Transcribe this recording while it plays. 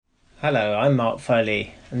Hello, I'm Mark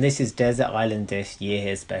Foley, and this is Desert Island Disc Year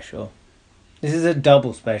Here Special. This is a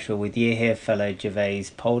double special with Year Here fellow Gervase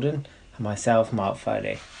Poulden and myself, Mark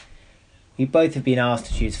Foley. We both have been asked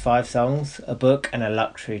to choose 5 songs, a book, and a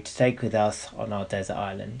luxury to take with us on our desert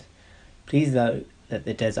island. Please note that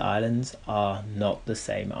the desert islands are not the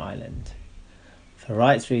same island. For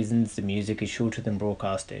rights reasons, the music is shorter than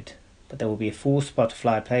broadcasted, but there will be a full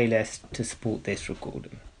Spotify playlist to support this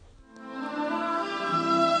recording.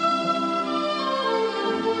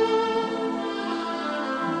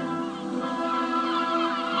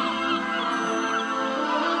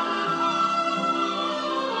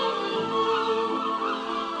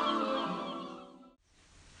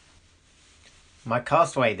 My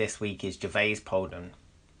castaway this week is Gervase Poulden.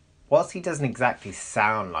 Whilst he doesn't exactly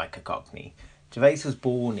sound like a Cockney, Gervase was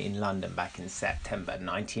born in London back in September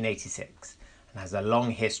 1986 and has a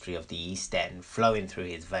long history of the East End flowing through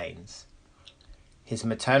his veins. His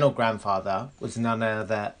maternal grandfather was none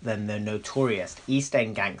other than the notorious East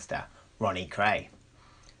End gangster Ronnie Kray.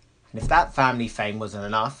 And if that family fame wasn't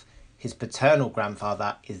enough, his paternal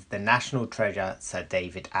grandfather is the national treasure Sir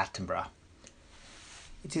David Attenborough.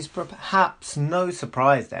 It is perhaps no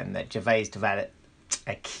surprise then that Gervase developed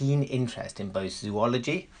a keen interest in both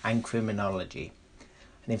zoology and criminology,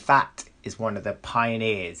 and in fact is one of the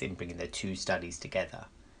pioneers in bringing the two studies together.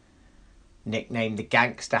 Nicknamed the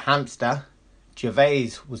Gangster Hamster,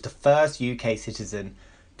 Gervase was the first UK citizen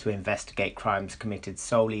to investigate crimes committed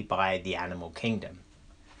solely by the animal kingdom.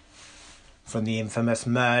 From the infamous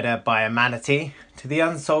murder by a manatee to the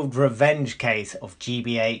unsolved revenge case of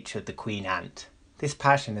GBH of the Queen Ant, this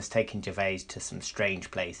passion has taken Gervase to some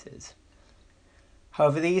strange places.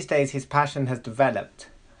 However, these days his passion has developed,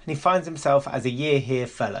 and he finds himself as a Year Here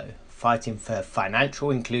fellow, fighting for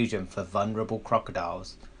financial inclusion for vulnerable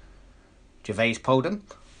crocodiles. Gervase Poulden,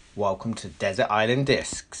 welcome to Desert Island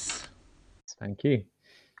Discs. Thank you.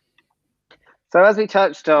 So as we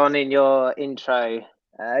touched on in your intro,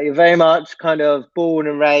 you're very much kind of born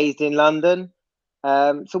and raised in London.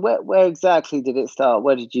 So where exactly did it start?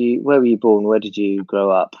 Where were you born? Where did you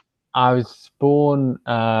grow up? I was born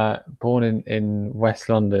in West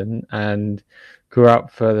London and grew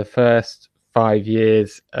up for the first 5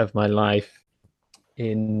 years of my life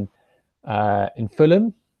in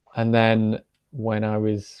Fulham, and then when I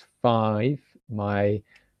was 5, my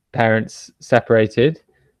parents separated,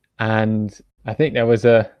 and I think there was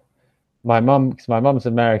because my mum's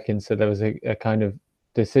American, so there was a kind of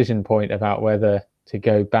decision point about whether to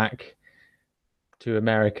go back to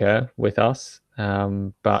America with us.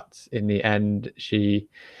 But in the end, she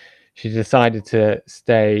decided to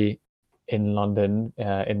stay in London,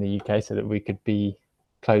 in the UK, so that we could be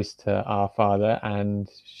close to our father. And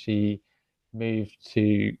she moved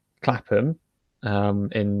to Clapham,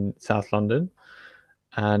 in South London,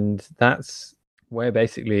 and that's where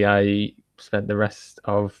basically I spent the rest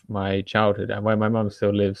of my childhood, and where my mum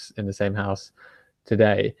still lives in the same house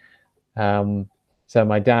today. So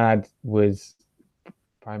my dad was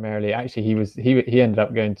primarily, actually, he ended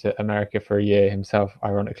up going to America for a year himself,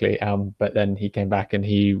 ironically. But then he came back and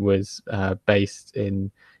he was based in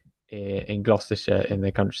Gloucestershire in the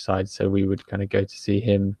countryside. So we would kind of go to see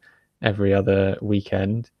him every other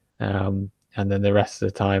weekend, and then the rest of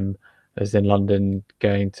the time I was in London,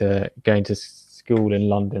 going to school in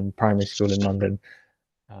London, primary school in London.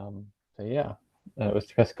 So yeah, it was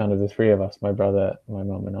just kind of the three of us, my brother, my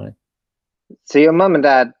mum, and I. So your mum and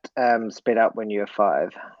dad split up when you were 5.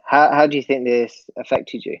 How do you think this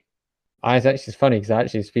affected you? It's funny because I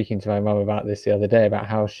actually speaking to my mum about this the other day, about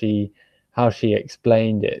how she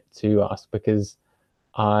explained it to us, because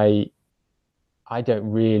I I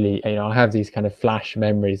don't really, I have these kind of flash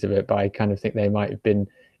memories of it, but I kind of think they might have been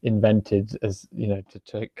invented as,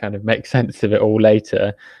 to kind of make sense of it all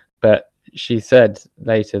later. But she said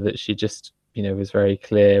later that she just, was very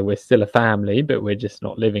clear, we're still a family, but we're just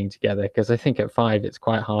not living together. Because I think at 5, it's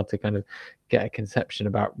quite hard to kind of get a conception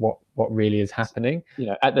about what really is happening.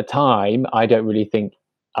 At the time, I don't really think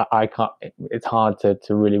I can't. It's hard to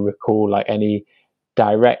really recall like any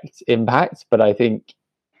direct impact, but I think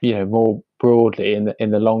more broadly in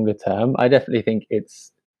the longer term, I definitely think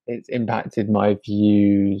it's impacted my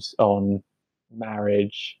views on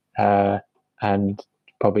marriage, and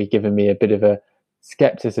probably given me a bit of a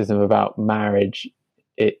skepticism about marriage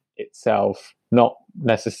itself, not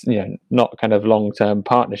necessarily, not kind of long-term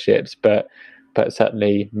partnerships, but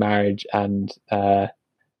certainly marriage, and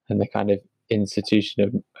the kind of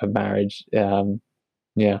institution of marriage.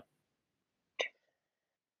 Yeah.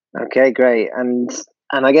 Okay, great. And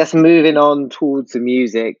I guess moving on towards the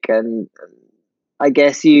music, and I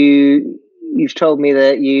guess you've told me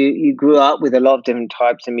that you grew up with a lot of different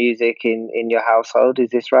types of music in your household. Is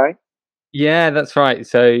this right? Yeah, that's right.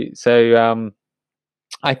 So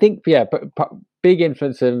I think, yeah, but big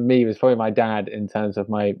influence of me was probably my dad in terms of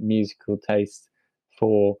my musical taste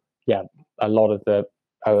for, yeah, a lot of the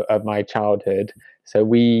of my childhood. So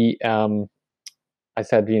I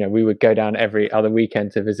said, we would go down every other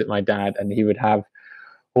weekend to visit my dad, and he would have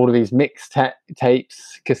all of these mixed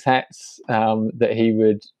tapes, cassettes, that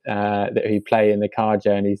he'd play in the car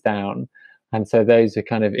journeys down, and so those are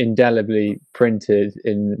kind of indelibly printed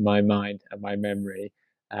in my mind and my memory,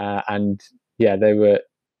 and yeah, they were.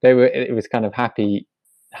 It was kind of happy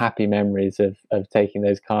memories of taking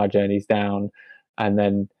those car journeys down, and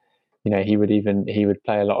then he would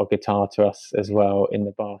play a lot of guitar to us as well in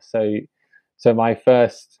the bar. So my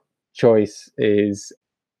first choice is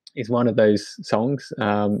one of those songs.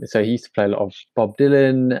 So he used to play a lot of Bob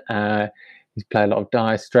Dylan. He used to play a lot of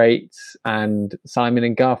Dire Straits and Simon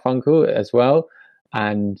and Garfunkel as well,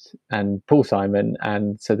 and Paul Simon.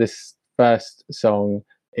 And so this first song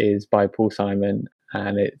is by Paul Simon,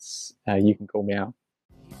 and it's "You Can Call Me Out."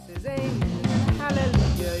 Says, amen,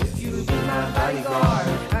 hallelujah, if you be my bodyguard,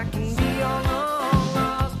 I can be your long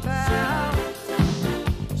lost pal.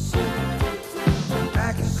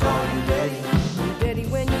 I can call you Daddy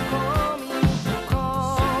when you call me out,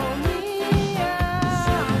 call me,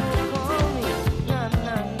 na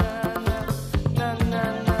na na na, na na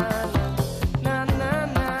na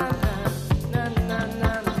na, na na na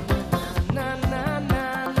na, na na na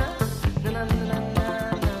na.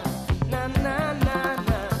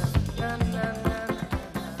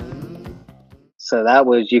 So that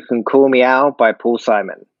was "You Can Call Me Out" by Paul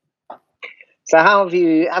Simon. So how have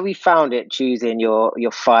you found it choosing your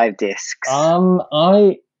 5 discs?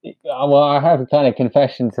 I have a kind of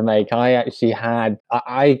confession to make. I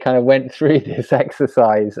kind of went through this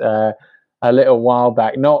exercise a little while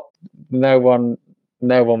back. No one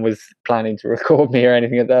was planning to record me or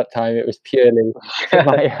anything at that time. It was purely for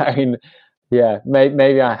my own. Yeah,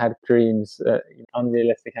 maybe I had dreams,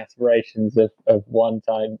 unrealistic aspirations of one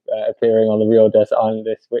time appearing on the Real Desert Island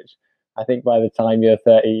List, which I think by the time you're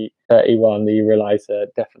 30, 31, you realize are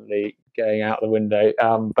definitely going out the window.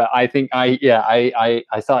 But I think I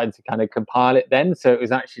started to kind of compile it then. So it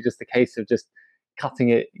was actually just a case of just cutting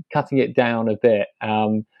it down a bit.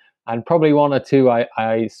 And probably one or two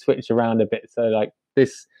I switched around a bit. So like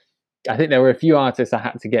this, I think there were a few artists I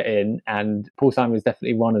had to get in, and Paul Simon was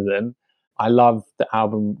definitely one of them. I love the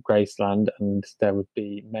album Graceland, and there would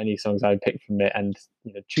be many songs I'd pick from it. And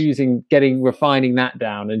refining that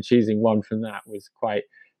down and choosing one from that was quite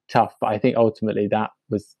tough. But I think ultimately that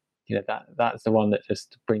was, that's the one that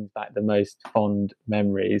just brings back the most fond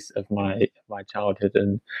memories of my childhood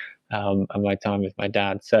and my time with my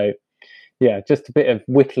dad. So yeah, just a bit of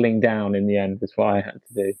whittling down in the end was what I had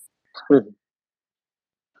to do.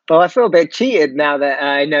 Well, I feel a bit cheated now that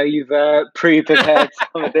I know you've pre-prepared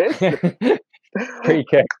some of this.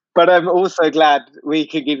 But I'm also glad we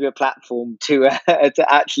could give you a platform to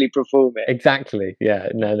actually perform it. Exactly. Yeah.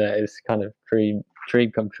 No, it's kind of dream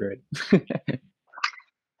come true.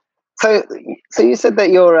 So you said that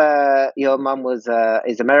your mum is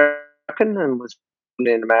American and was born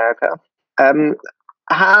in America.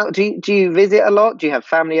 How do you visit a lot? Do you have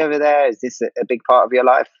family over there? Is this a big part of your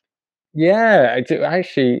life? Yeah, I do.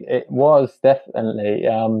 Actually, it was definitely.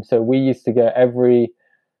 So we used to go every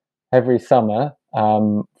summer.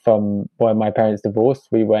 From when my parents divorced,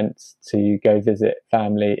 we went to go visit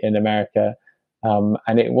family in America,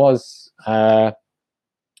 and it was it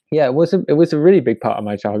was a really big part of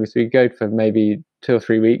my childhood. So we'd go for maybe 2 or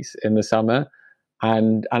 3 weeks in the summer,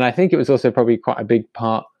 and I think it was also probably quite a big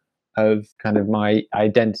part of kind of my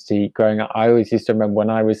identity growing up. I always used to remember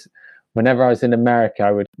whenever I was in America,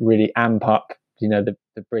 I would really amp up, the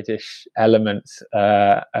British elements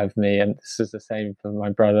of me, and this was the same for my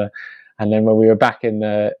brother. And then when we were back in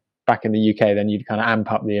the UK, then you'd kind of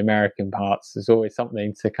amp up the American parts. There's always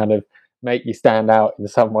something to kind of make you stand out in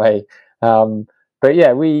some way. But yeah,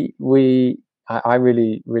 I really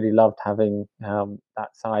loved having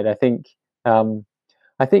that side. I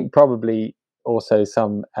think probably also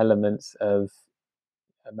some elements of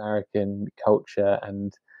American culture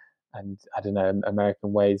and I don't know,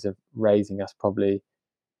 American ways of raising us probably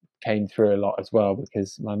came through a lot as well,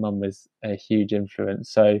 because my mum was a huge influence.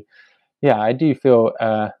 So yeah, I do feel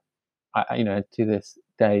to this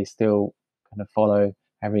day still kind of follow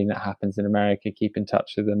everything that happens in America, keep in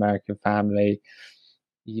touch with the American family,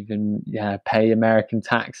 even pay American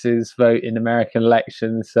taxes, vote in American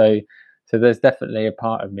elections. So there's definitely a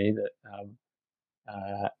part of me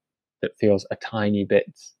that feels a tiny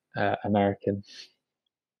bit American.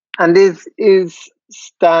 And is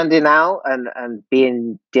standing out and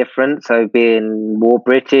being different, so being more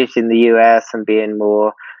British in the US and being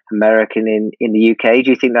more American in the UK,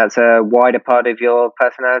 do you think that's a wider part of your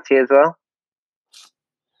personality as well?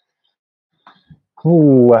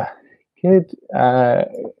 Ooh, good,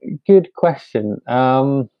 good question.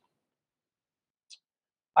 I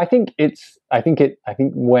think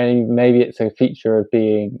when maybe it's a feature of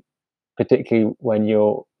being, particularly when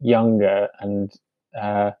you're younger and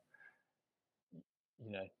uh,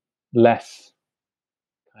 less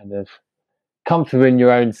kind of comfortable in your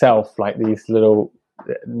own self, like these little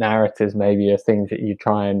narratives maybe are things that you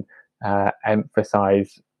try and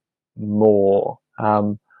emphasize more.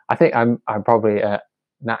 I think I'm probably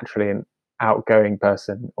naturally an outgoing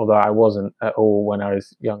person, although I wasn't at all when I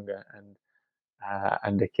was younger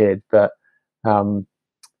and a kid. But um,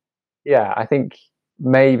 yeah, I think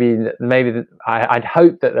I'd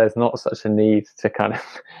hope that there's not such a need to kind of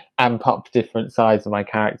amp up different sides of my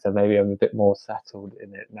character. Maybe I'm a bit more settled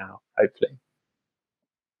in it now, hopefully.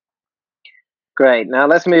 Great. Now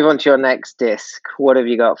let's move on to your next disc. What have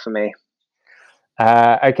you got for me?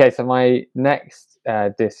 Okay, so my next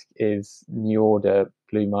disc is New Order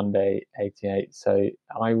Blue Monday '88. So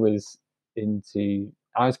I was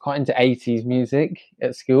quite into '80s music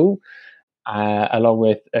at school, along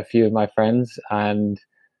with a few of my friends, and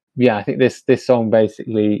yeah, I think this song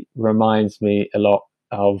basically reminds me a lot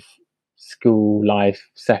of school life,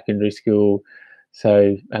 secondary school.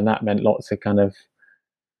 So, and that meant lots of kind of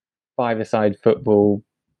five-a-side football,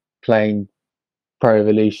 playing Pro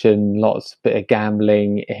Evolution, lots bit of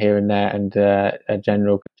gambling here and there, and a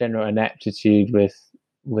general ineptitude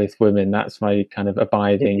with women. That's my kind of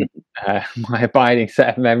abiding my abiding set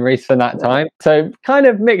of memories from that time. So kind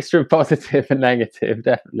of mixture of positive and negative,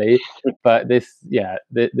 definitely. But this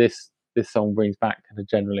song brings back kind of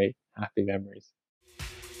generally happy memories.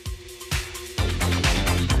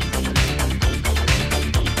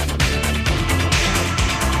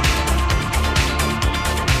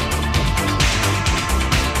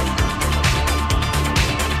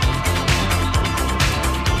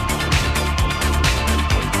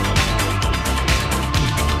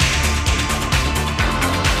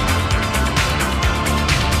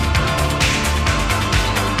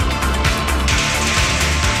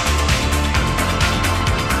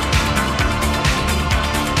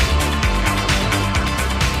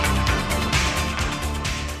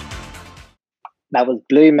 That was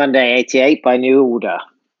Blue Monday '88 by New Order.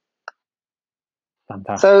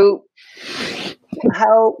 Fantastic. So,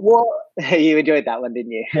 what you enjoyed that one,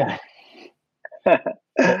 didn't you? Yeah.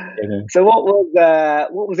 So, what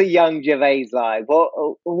was a young Gervase like? What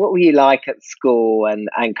were you like at school, and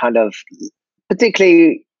kind of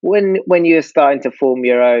particularly when you were starting to form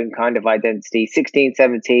your own kind of identity, 16,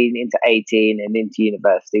 17, into 18, and into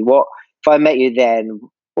university? What if I met you then?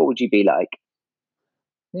 What would you be like?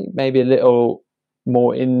 I think maybe a little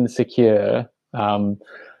more insecure,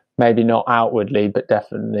 maybe not outwardly, but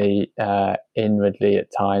definitely inwardly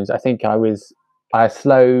at times. I think I was a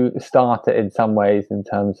slow starter in some ways, in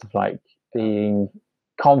terms of like being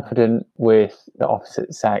confident with the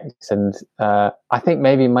opposite sex, and I think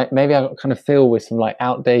maybe I got kind of filled with some like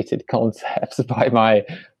outdated concepts by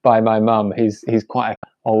my mum, who's quite an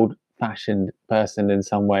old fashioned person in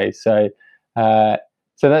some ways. So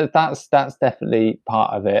that's definitely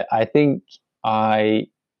part of it. I think I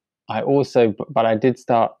also, but I did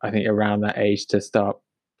start, I think, around that age to start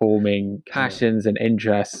forming passions and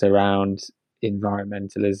interests around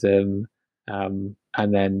environmentalism, and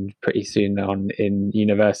then pretty soon on in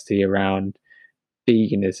university around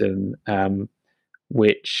veganism,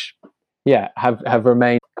 which, yeah, have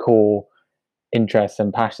remained core interests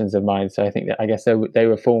and passions of mine. So I think that, I guess they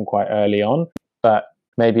were formed quite early on, but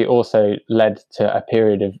maybe also led to a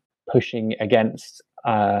period of pushing against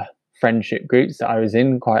friendship groups that I was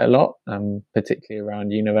in quite a lot, particularly around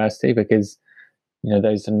university, because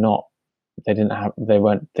those are not, they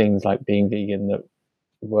weren't things like being vegan that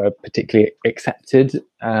were particularly accepted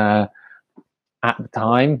at the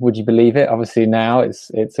time. Would you believe it? Obviously now it's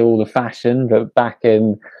all the fashion, but back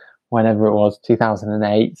in whenever it was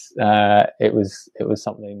 2008, it was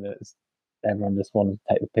something that everyone just wanted to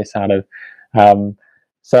take the piss out of.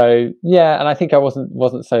 So yeah, and I think I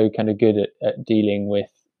wasn't so kind of good at dealing with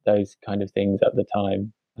those kind of things at the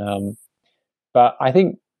time. But I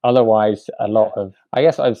think otherwise, a lot of, I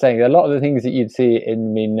guess I'm saying, a lot of the things that you'd see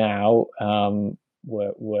in me now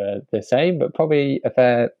were the same, but probably a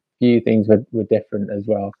fair few things were different as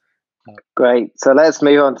well. Great. So let's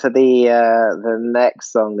move on to the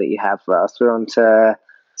next song that you have for us. We're on to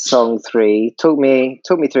song 3. Talk me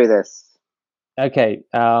through this. Okay,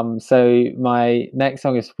 so my next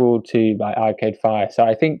song is Sprawl 2 by Arcade Fire. So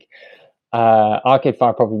I think Arcade Fire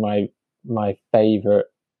are probably my favorite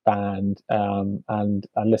band, and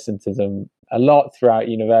I listened to them a lot throughout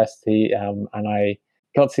university, and I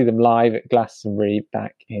got to see them live at Glastonbury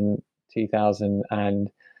back in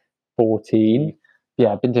 2014.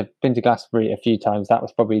 Yeah, I've been to Glastonbury a few times. That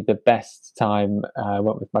was probably the best time. I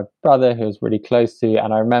went with my brother, who was really close to,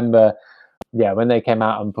 and I remember, yeah, when they came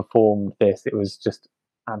out and performed this, it was just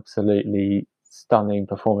absolutely stunning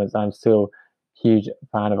performance. I'm still a huge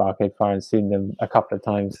fan of Arcade Fire and seen them a couple of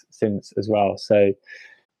times since as well. So,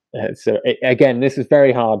 again, this is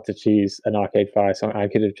very hard to choose an Arcade Fire song. I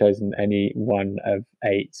could have chosen any one of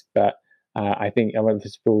 8, but I think I went for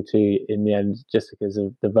Sprawl 2 in the end just because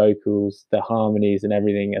of the vocals, the harmonies, and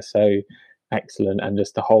everything are so excellent, and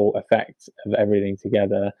just the whole effect of everything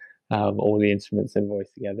together. All the instruments and voice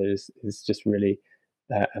together is just really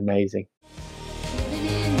amazing. Living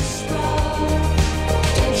in the sprawl,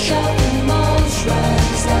 dead shopping malls,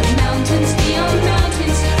 runs like mountains beyond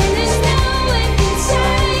mountains, and there's no end in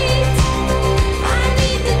sight. I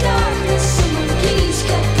need the darkness, someone please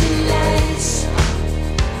cut the lights.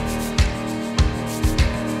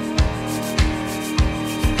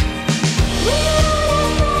 We're out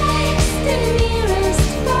of lights, the nearest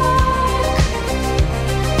spark.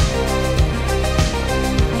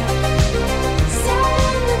 Sat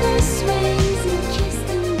under the swings and kissed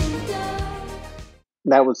in the dark.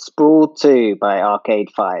 That was Sprawl 2 by Arcade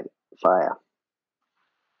Fire.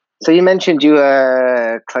 So you mentioned you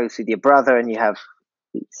were close with your brother and you have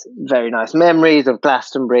these very nice memories of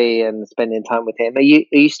Glastonbury and spending time with him. Are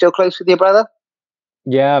you still close with your brother?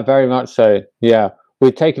 Yeah, very much so. Yeah,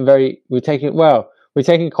 we're taking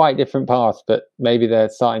quite different paths, but maybe they're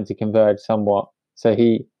starting to converge somewhat. So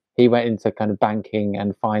he went into kind of banking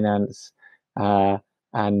and finance,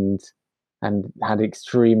 and had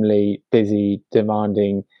extremely busy,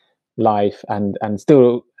 demanding life and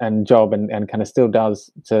job, and kind of still does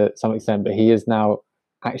to some extent. But he is now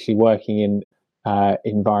actually working in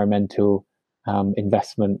environmental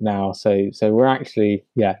investment now. So we're actually,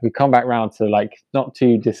 yeah, we come back round to like not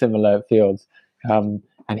too dissimilar fields. And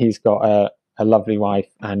he's got a lovely wife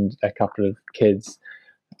and a couple of kids,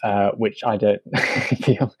 which I don't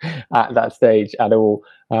feel at that stage at all.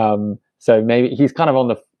 So maybe he's kind of on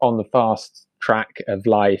the fast track of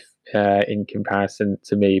life in comparison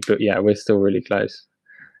to me, but yeah, we're still really close.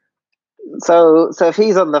 So if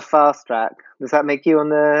he's on the fast track, does that make you on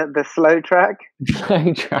the slow track?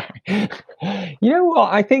 Slow track. You know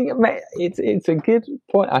what? I think it's a good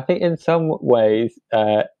point. I think in some ways,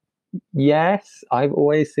 yes. I've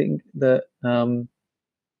always think that I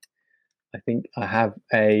think I have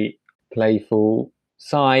a playful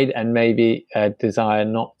side and maybe a desire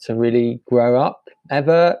not to really grow up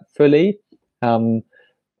ever fully. And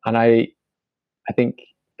I think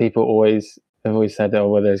people have always said, oh,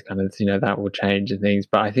 well, there's kind of, that will change and things.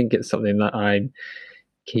 But I think it's something that I'm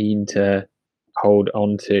keen to hold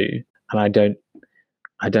on to. And I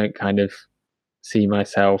don't kind of see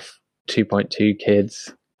myself 2.2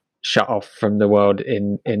 kids shut off from the world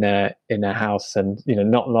in a house, and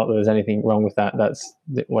not that there's anything wrong with that. That's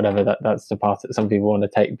whatever, that's the path that some people want to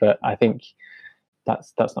take, but I think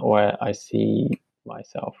that's not where I see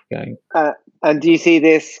myself going. And do you see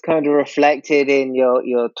this kind of reflected in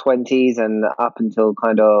your 20s and up until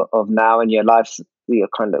kind of now in your life, your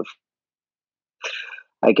kind of,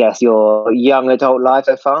 I guess, your young adult life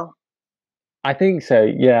so far? I think so.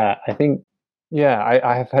 Yeah, I think, yeah,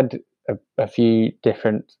 I have had a few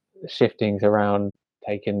different shiftings around,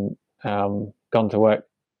 gone to work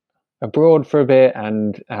abroad for a bit,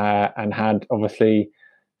 and had obviously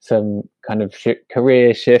some kind of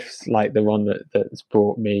career shifts like the one that's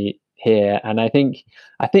brought me here. And I think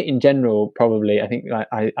in general, probably, I think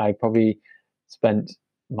I probably spent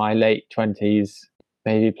my late 20s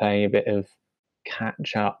maybe playing a bit of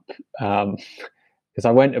catch up, because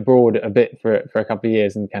I went abroad a bit for a couple of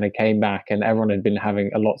years and kind of came back, and everyone had been having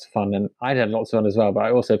lots of fun, and I'd had lots of fun as well. But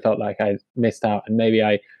I also felt like I missed out, and maybe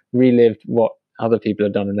I relived what other people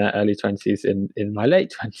have done in their early 20s in my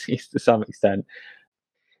late 20s to some extent.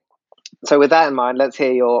 So with that in mind, let's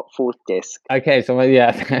hear your fourth disc. Okay, so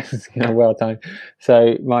yeah, that's well timed.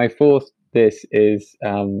 So my fourth disc is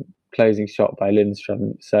Closing Shot by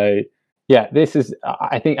Lindstrom. So yeah, this is,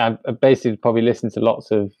 I think I've basically probably listened to lots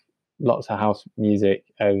of house music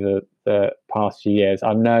over the past few years.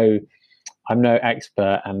 I'm no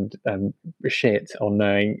expert and shit on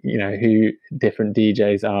knowing who different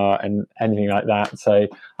DJs are and anything like that. So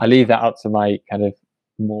I leave that up to my kind of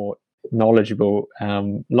more knowledgeable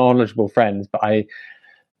friends. But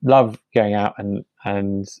love going out and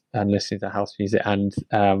listening to house music, and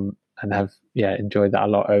have enjoyed that a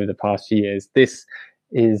lot over the past few years. This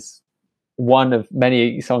is one of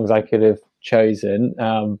many songs I could have chosen,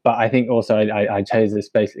 but I think also I chose this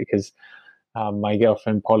basically because my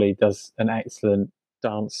girlfriend Polly does an excellent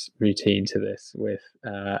dance routine to this with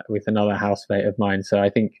another housemate of mine. So I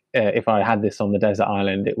think if I had this on the desert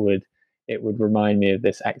island, it would remind me of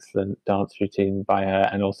this excellent dance routine by her,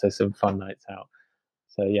 and also some fun nights out.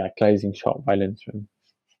 So yeah, Closing Shot by Lindstrom.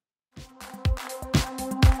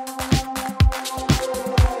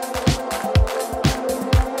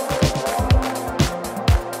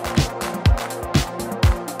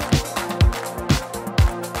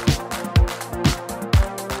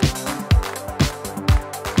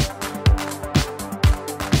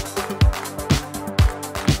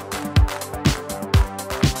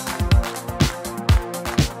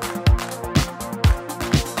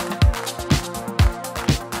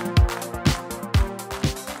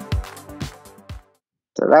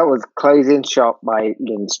 So that was Closing Shot by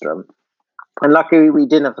Lindstrom. And luckily we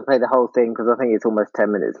didn't have to play the whole thing because I think it's almost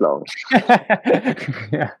 10 minutes long.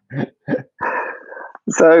 Yeah.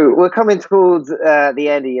 So we're coming towards the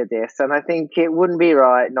end of your disc, and I think it wouldn't be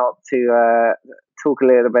right not to talk a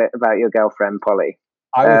little bit about your girlfriend, Polly.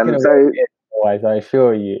 I was going to otherwise, I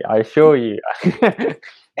assure you.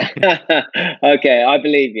 Okay, I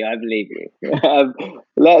believe you.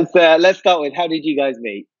 Let's start with, how did you guys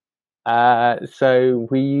meet? So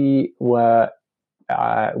we're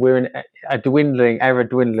in a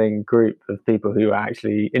dwindling group of people who were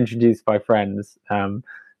actually introduced by friends.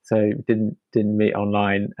 So didn't meet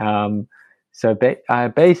online. So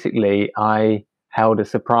basically, I held a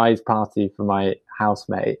surprise party for my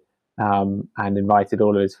housemate, and invited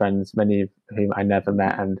all of his friends, many of whom I never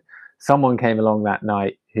met. And someone came along that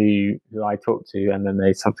night who I talked to, and then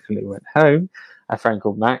they subsequently went home. A friend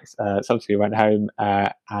called Max subsequently went home,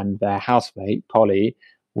 and their housemate Polly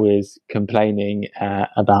was complaining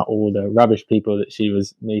about all the rubbish people that she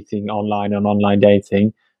was meeting online on online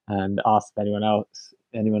dating, and asked if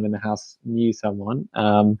anyone in the house knew someone.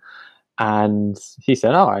 And she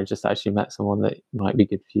said, "Oh, I just actually met someone that might be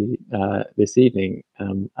good for you this evening."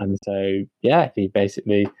 And so, yeah, he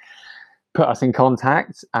basically put us in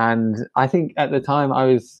contact. And I think at the time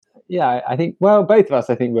I think, well, both of us,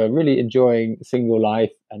 I think, were really enjoying single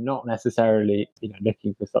life and not necessarily,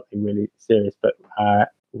 looking for something really serious. But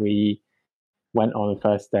we went on a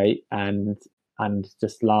first date and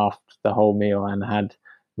just laughed the whole meal and had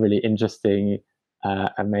really interesting,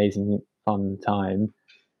 amazing, fun time.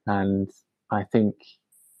 And I think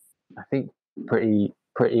pretty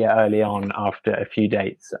early on, after a few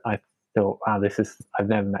dates, I thought, wow, I've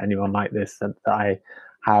never met anyone like this, that I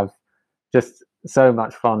have just so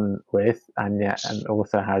much fun with, and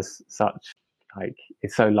also has such,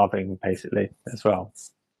 it's so loving basically as well.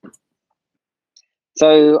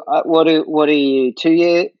 So what are you,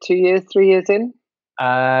 3 years in?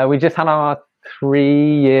 We just had our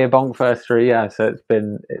 3-year bonkversary, yeah. So it's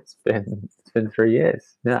been 3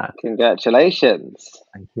 years. Yeah. Congratulations.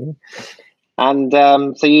 Thank you. And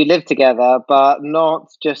so you live together, but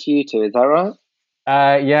not just you two, is that right?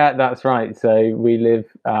 Yeah, that's right. So we live,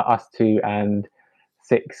 us two and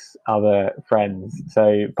 6 other friends.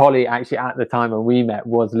 So Polly, actually, at the time when we met,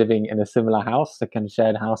 was living in a similar house, a kind of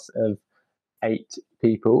shared house of 8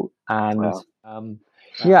 people. And Wow.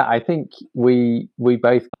 yeah, I think we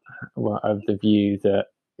both were of the view that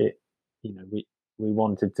we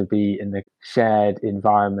wanted to be in the shared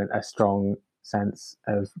environment, a strong sense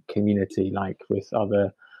of community, like with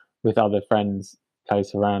other friends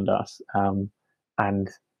close around us. And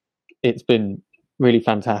it's been really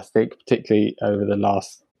fantastic, particularly over the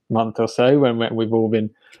last month or so when we've all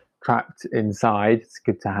been trapped inside. It's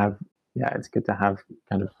good to have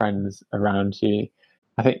kind of friends around you.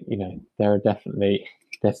 I think there's definitely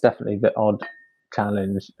the odd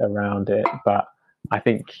challenge around it, but I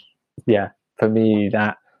think for me,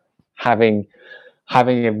 that having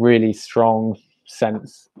a really strong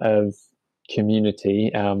sense of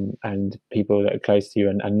community, and people that are close to you,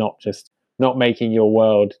 and not making your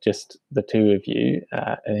world just the two of you,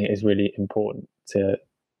 I think is really important to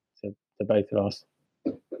both of us.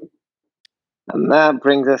 And that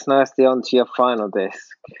brings us nicely onto your final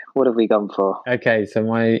disc. What have we gone for? Okay, so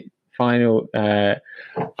my final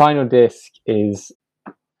disc is,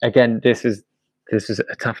 again, this was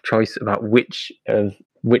a tough choice about which of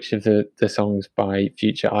the songs by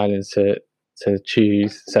Future Islands to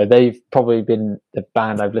choose. So they've probably been the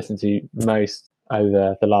band I've listened to most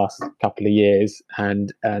over the last couple of years,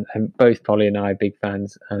 and both Polly and I are big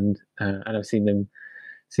fans, and I've seen them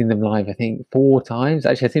seen them live, I think 4 times.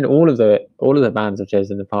 Actually, I've seen all of the bands I've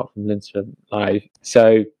chosen apart from Lindstrom live.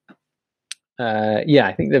 So yeah,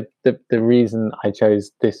 I think the reason I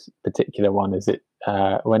chose this particular one is it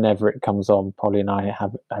whenever it comes on, Polly and I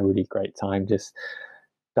have a really great time just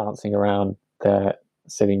dancing around the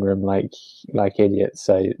sitting room like idiots.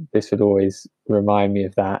 So this would always remind me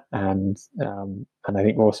of that, and I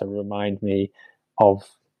think also remind me of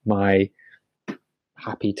my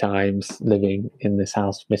happy times living in this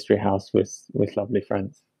house, mystery house, with lovely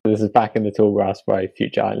friends. This is Back in the Tall Grass by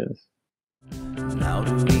Future Islands. How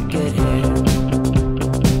do we get here?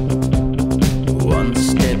 One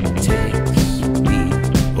step takes me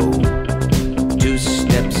home, 2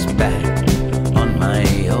 steps back on my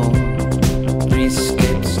own, 3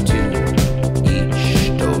 skips to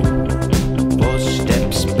each toe, 4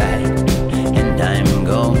 steps back and I'm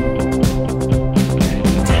gone.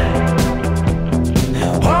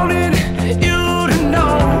 Wanted you to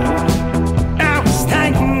know I was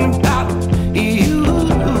thinking about you.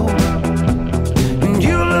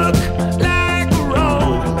 You look like a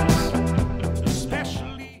rose,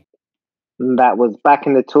 especially. That was Back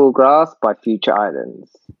in the Tall Grass by Future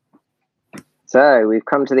Islands. So we've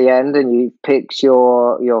come to the end, and you've picked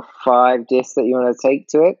your 5 discs that you want to take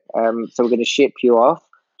to it. So we're going to ship you off,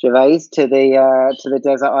 Gervase, to the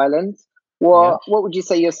desert islands. What would you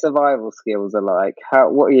say your survival skills are like?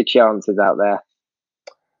 What are your chances out there?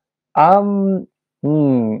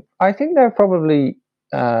 I think they're probably.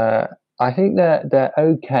 I think they're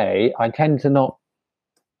okay. I tend to not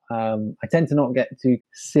get too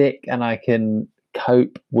sick, and I can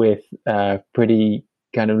cope with pretty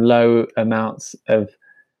kind of low amounts of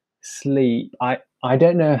sleep. I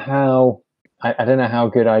don't know how. I don't know how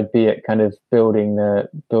good I'd be at kind of building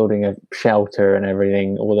a shelter and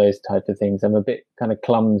everything, all those types of things. I'm a bit kind of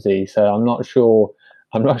clumsy, so I'm not sure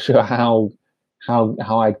how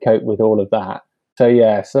I'd cope with all of that. So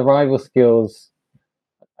yeah, survival skills,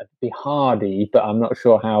 I'd be hardy, but I'm not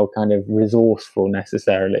sure how kind of resourceful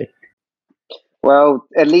necessarily. Well,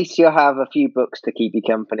 at least you'll have a few books to keep you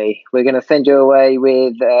company. We're going to send you away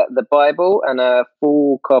with the Bible and a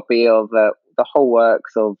full copy of the whole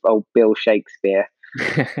works of old Bill Shakespeare.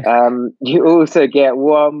 You also get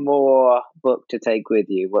one more book to take with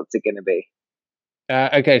you. What's it going to be?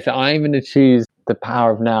 Okay, so I'm going to choose The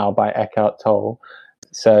Power of Now by Eckhart Tolle.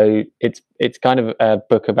 So it's kind of a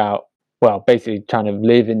book about, well, basically trying to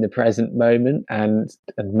live in the present moment and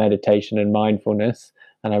meditation and mindfulness.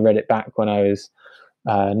 And I read it back when I was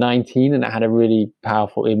 19, and it had a really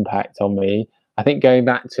powerful impact on me. I think going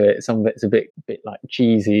back to it, some of it's a bit like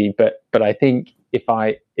cheesy, but I think if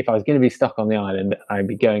I was going to be stuck on the island, I'd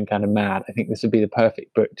be going kind of mad. I think this would be the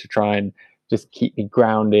perfect book to try and just keep me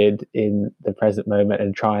grounded in the present moment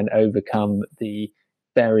and try and overcome the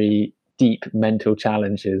very deep mental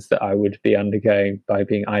challenges that I would be undergoing by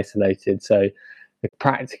being isolated. So a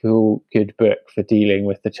practical, good book for dealing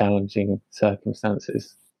with the challenging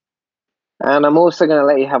circumstances. And I'm also going to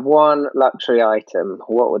let you have one luxury item.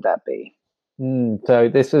 What would that be? So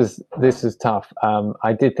this is tough.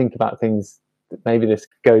 I did think about things. Maybe this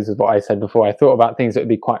goes with what I said before. I thought about things that would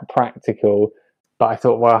be quite practical, but I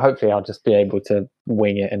thought, well, hopefully I'll just be able to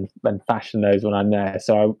wing it and fashion those when I'm there.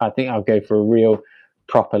 So I think I'll go for a real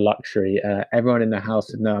proper luxury. Everyone in the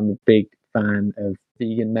house would know I'm a big fan of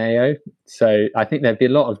vegan mayo. So I think there'd be a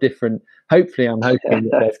lot of different. Hopefully, I'm hoping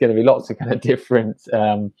that there's going to be lots of kind of different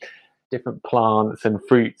plants and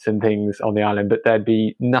fruits and things on the island, but there'd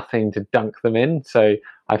be nothing to dunk them in. So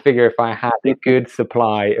I figure if I had a good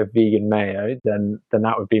supply of vegan mayo, then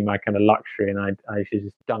that would be my kind of luxury, and I should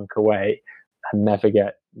just dunk away and never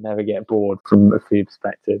get bored from a food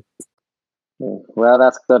perspective. Well,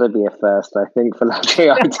 that's got to be a first, I think, for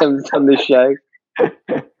luxury items on the show.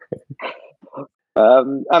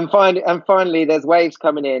 And finally, there's waves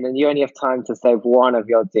coming in, and you only have time to save one of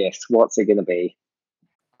your discs. What's it going to be?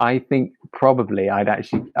 I think probably I'd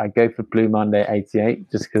go for Blue Monday '88,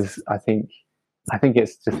 just because I think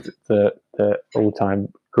it's just the all-time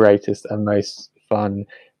greatest and most fun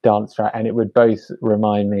dance track, and it would both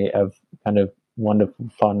remind me of kind of wonderful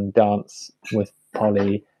fun dance with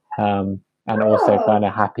Polly, and also kind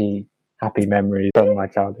of happy memories from my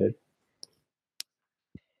childhood.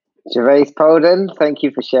 Gervase, Poulden, thank you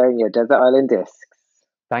for sharing your Desert Island discs.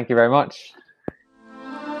 Thank you very much.